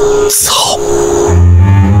自豪。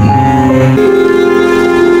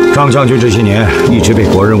张将军这些年一直被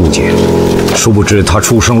国人误解，殊不知他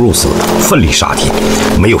出生入死，奋力杀敌，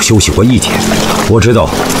没有休息过一天。我知道，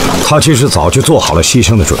他其实早就做好了牺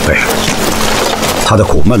牲的准备。他的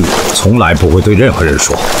苦闷从来不会对任何人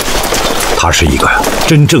说。他是一个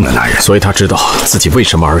真正的男人，所以他知道自己为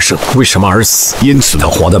什么而生，为什么而死，因此他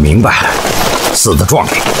活得明白，死得壮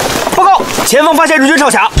烈。报告，前方发现日军哨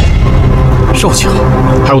卡。哨卡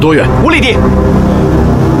还有多远？5里地。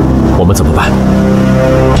我们怎么办？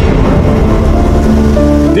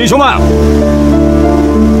弟兄们，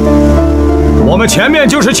我们前面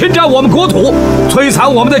就是侵占我们国土、摧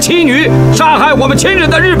残我们的妻女、杀害我们亲人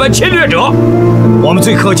的日本侵略者。我们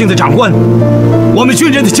最可敬的长官，我们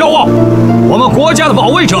军人的骄傲，我们国家的保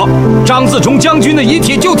卫者张自忠将军的遗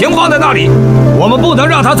体就停放在那里。我们不能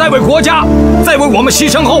让他再为国家、再为我们牺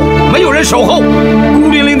牲后，没有人守候，孤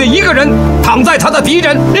零零的一个人躺在他的敌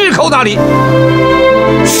人日寇那里。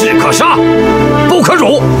士可杀，不可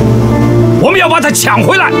辱。我们要把他抢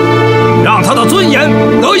回来，让他的尊严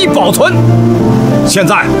得以保存。现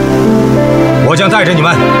在，我将带着你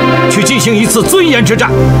们去进行一次尊严之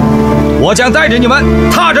战。我将带着你们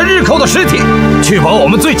踏着日寇的尸体，去把我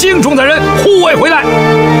们最敬重的人护卫回来。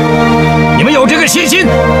你们有这个信心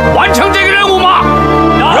完成这个任务吗？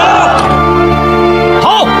有。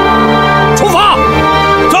好，出发，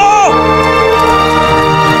走。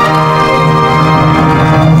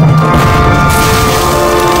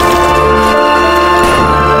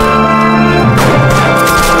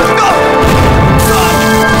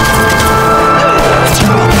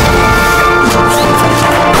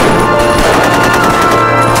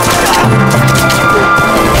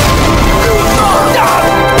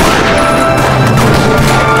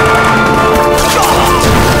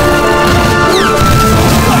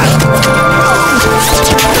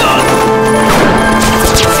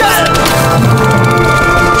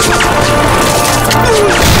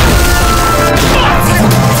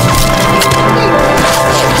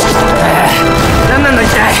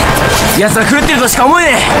奴は狂ってるとしか思え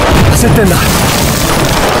ねえ。焦ってんだ。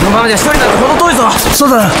このままじゃ一人だって程遠いぞ。そう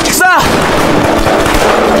だな。さあ。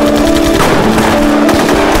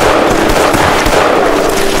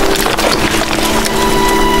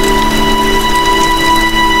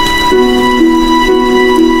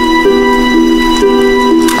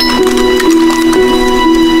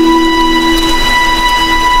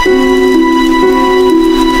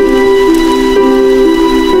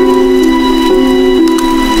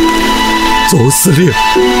总司令，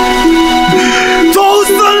总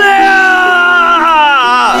司令！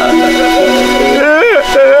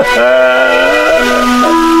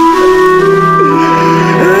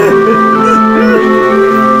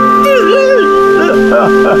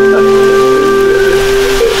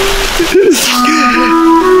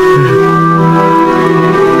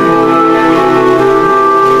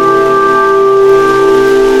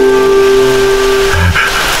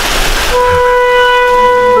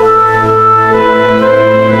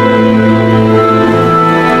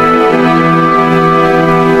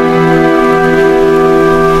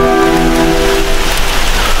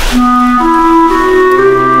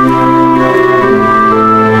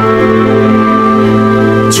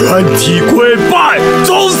全体跪拜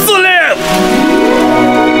总司令！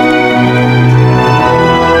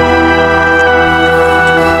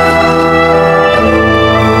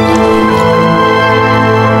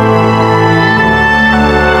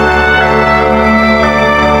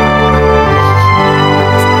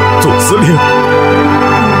总司令，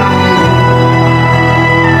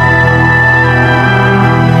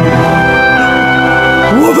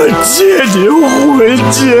我们接您回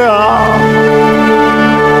家。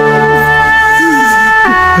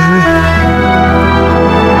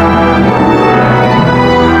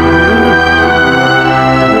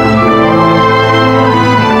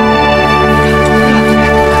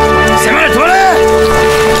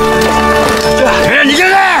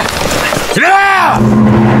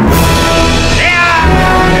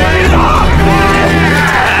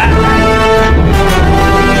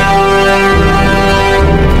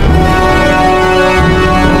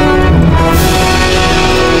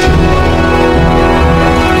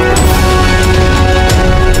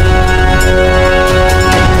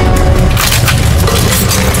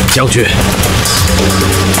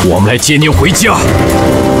我们来接您回家。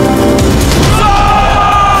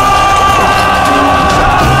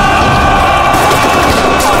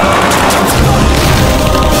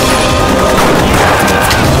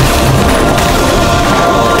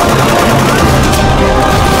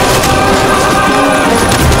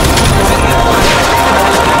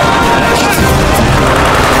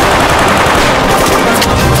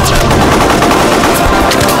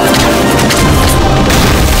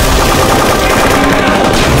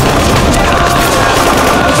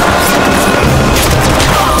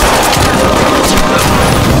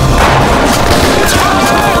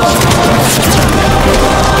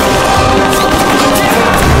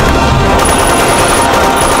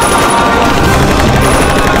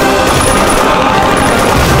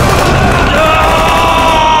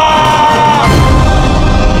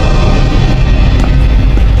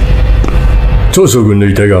長将軍の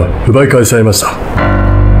遺体が奪い返されました。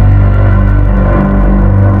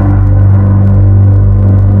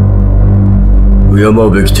敬う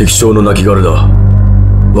べき敵将の亡骸だ。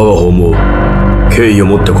我が方も敬意を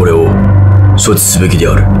もってこれを処置すべきで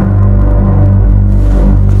ある。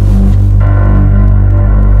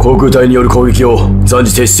航空隊による攻撃を暫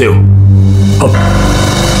時停止せよ。はっ。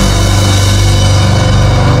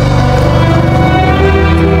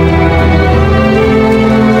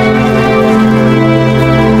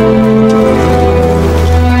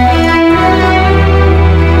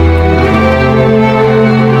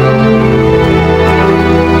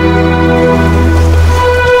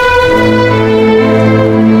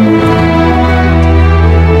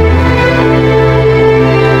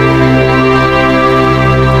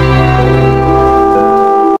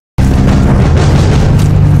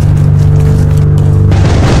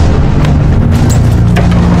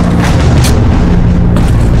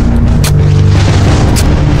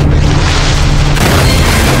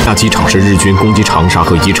机场是日军攻击长沙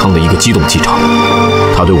和宜昌的一个机动机场，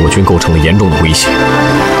它对我军构成了严重的威胁。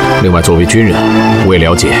另外，作为军人，我也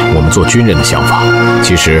了解我们做军人的想法。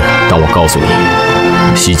其实，当我告诉你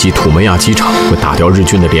袭击土门亚机场会打掉日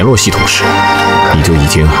军的联络系统时，你就已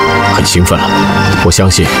经很兴奋了。我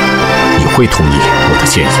相信你会同意我的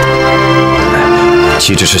建议的。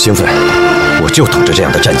岂止是兴奋，我就等着这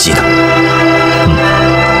样的战绩呢。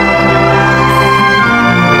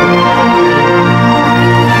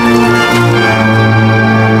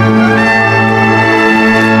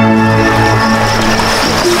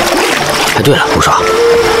哎，对了，吴少，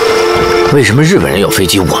为什么日本人有飞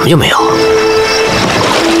机，我们就没有？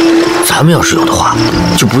咱们要是有的话，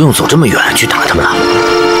就不用走这么远去打他们了，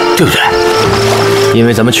对不对？因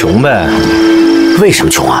为咱们穷呗。为什么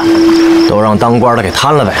穷啊？都让当官的给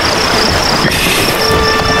贪了呗。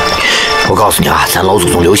我告诉你啊，咱老祖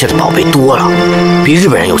宗留下的宝贝多了，比日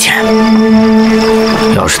本人有钱。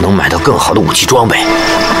要是能买到更好的武器装备，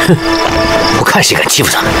哼，我看谁敢欺负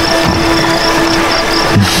咱们。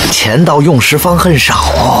钱到用时方恨少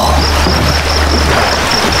哦。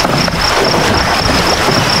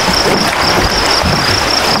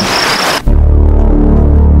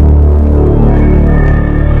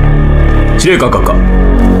司令官閣下、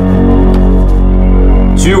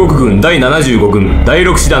中国軍第75軍第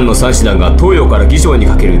6師団の3師団が東洋から義昌に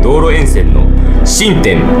かける道路沿線の新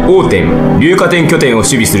店、大店、龍華店拠点を守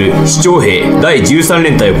備する市長兵第13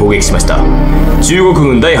連隊を攻撃しました。中国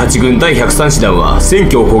軍第8軍第103師団は選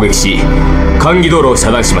挙を攻撃し、環義道路を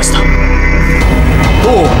遮断しました。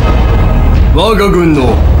おう、我が軍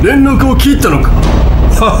の連絡を切ったのか。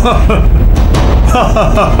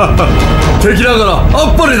敵ながら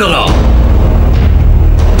あっぱれだな。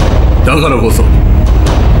だからこそ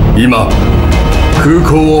今空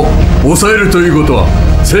港を抑えるということは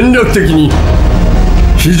戦略的に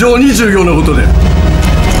非常に重要なことで。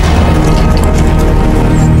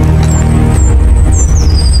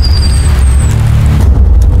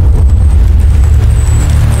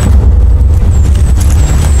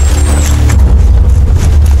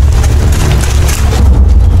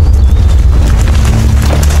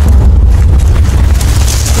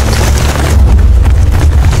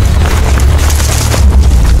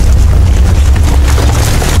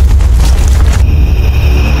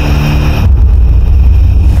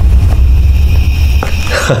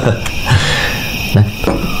来，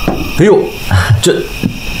哎呦，这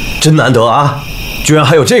真难得啊！居然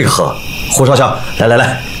还有这个喝。胡少校，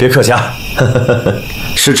来，别客气啊。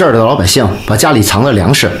是这儿的老百姓把家里藏的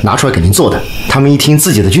粮食拿出来给您做的，他们一听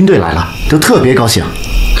自己的军队来了，都特别高兴。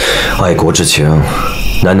爱国之情，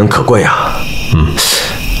难能可贵啊。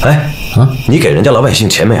哎，你给人家老百姓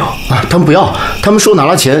钱没有？啊，他们不要，他们说拿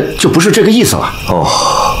了钱就不是这个意思了。哦，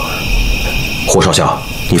胡少校，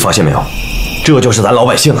你发现没有？这就是咱老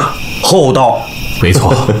百姓啊，厚道、没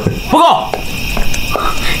错。报告，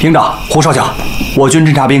营长、胡少将，我军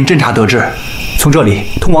侦察兵侦察得知，从这里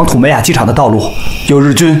通往土梅亚机场的道路有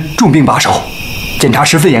日军重兵把守，检查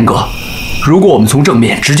十分严格。如果我们从正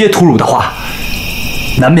面直接突入的话，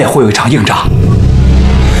难免会有一场硬仗。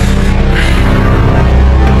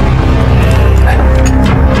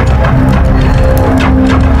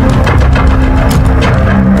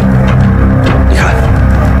你看，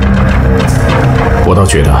我倒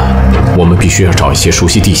觉得我们必须要找一些熟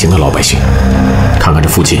悉地形的老百姓，看看这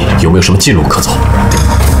附近有没有什么近路可走。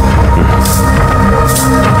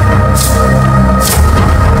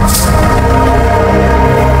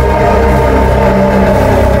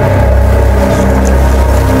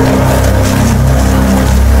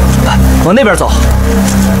往那边走。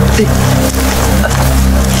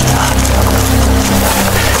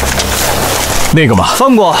那个嘛，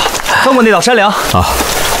翻过那道山梁啊，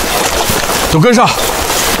都跟上。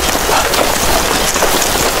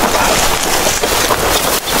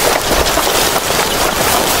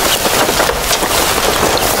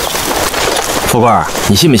富贵儿，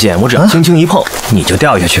你信不信？我只要轻轻一碰，你就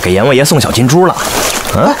掉下去给阎王爷送小金猪了。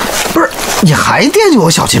啊，不是，你还惦记我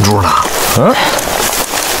小金猪呢？嗯。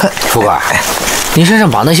富贵儿，你身上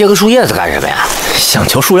绑那些个树叶子干什么呀？想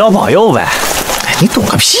求树妖保佑呗。你懂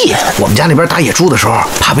个屁！我们家那边打野猪的时候，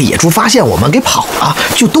怕被野猪发现我们给跑了，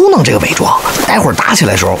就都弄这个伪装。待会儿打起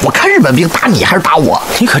来的时候，我看日本兵打你还是打我。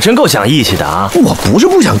你可真够讲义气的啊！我不是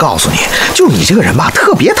不想告诉你，就是你这个人吧，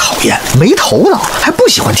特别讨厌，没头脑，还不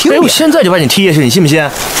喜欢听。我现在就把你踢下去，你信不信？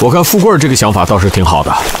我看富贵这个想法倒是挺好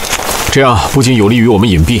的，这样不仅有利于我们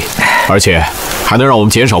隐蔽，而且还能让我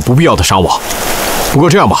们减少不必要的伤亡。不过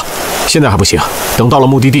这样吧，现在还不行，等到了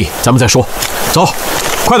目的地咱们再说。走，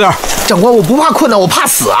快点！长官，我不怕困难，我怕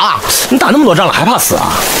死啊！你打那么多仗了，还怕死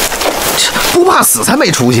啊？不怕死才没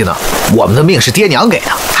出息呢！我们的命是爹娘给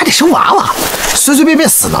的，还得生娃娃，随随便便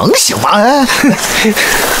死能行吗？哎，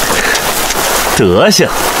德行。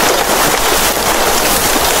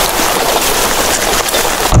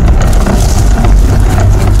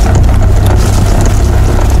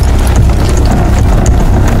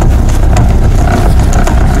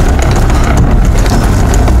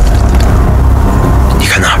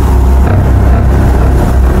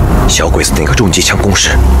小鬼子那个重机枪攻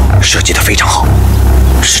势设计得非常好，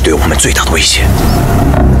是对我们最大的威胁。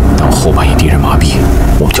当后半夜敌人麻痹，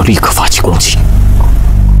我们就立刻发起攻击。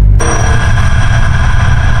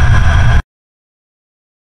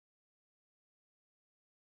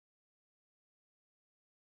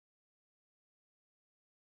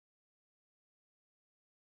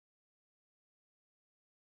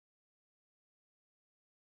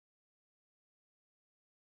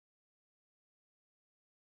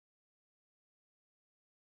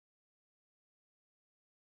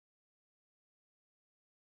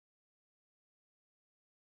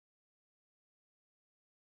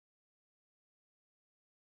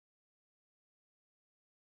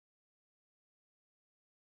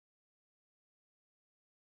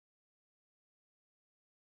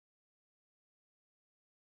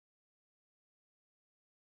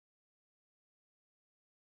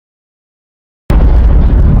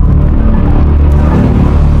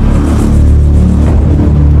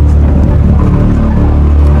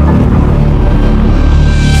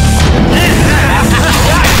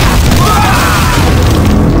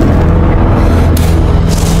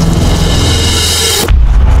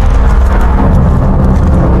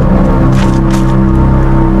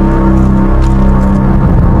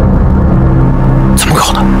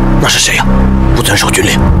是谁呀？不遵守军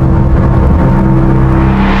令。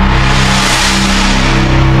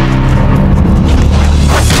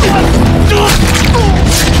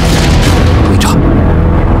队长，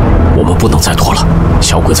我们不能再拖了，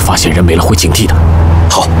小鬼子发现人没了会警惕的。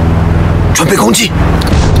好，准备攻击。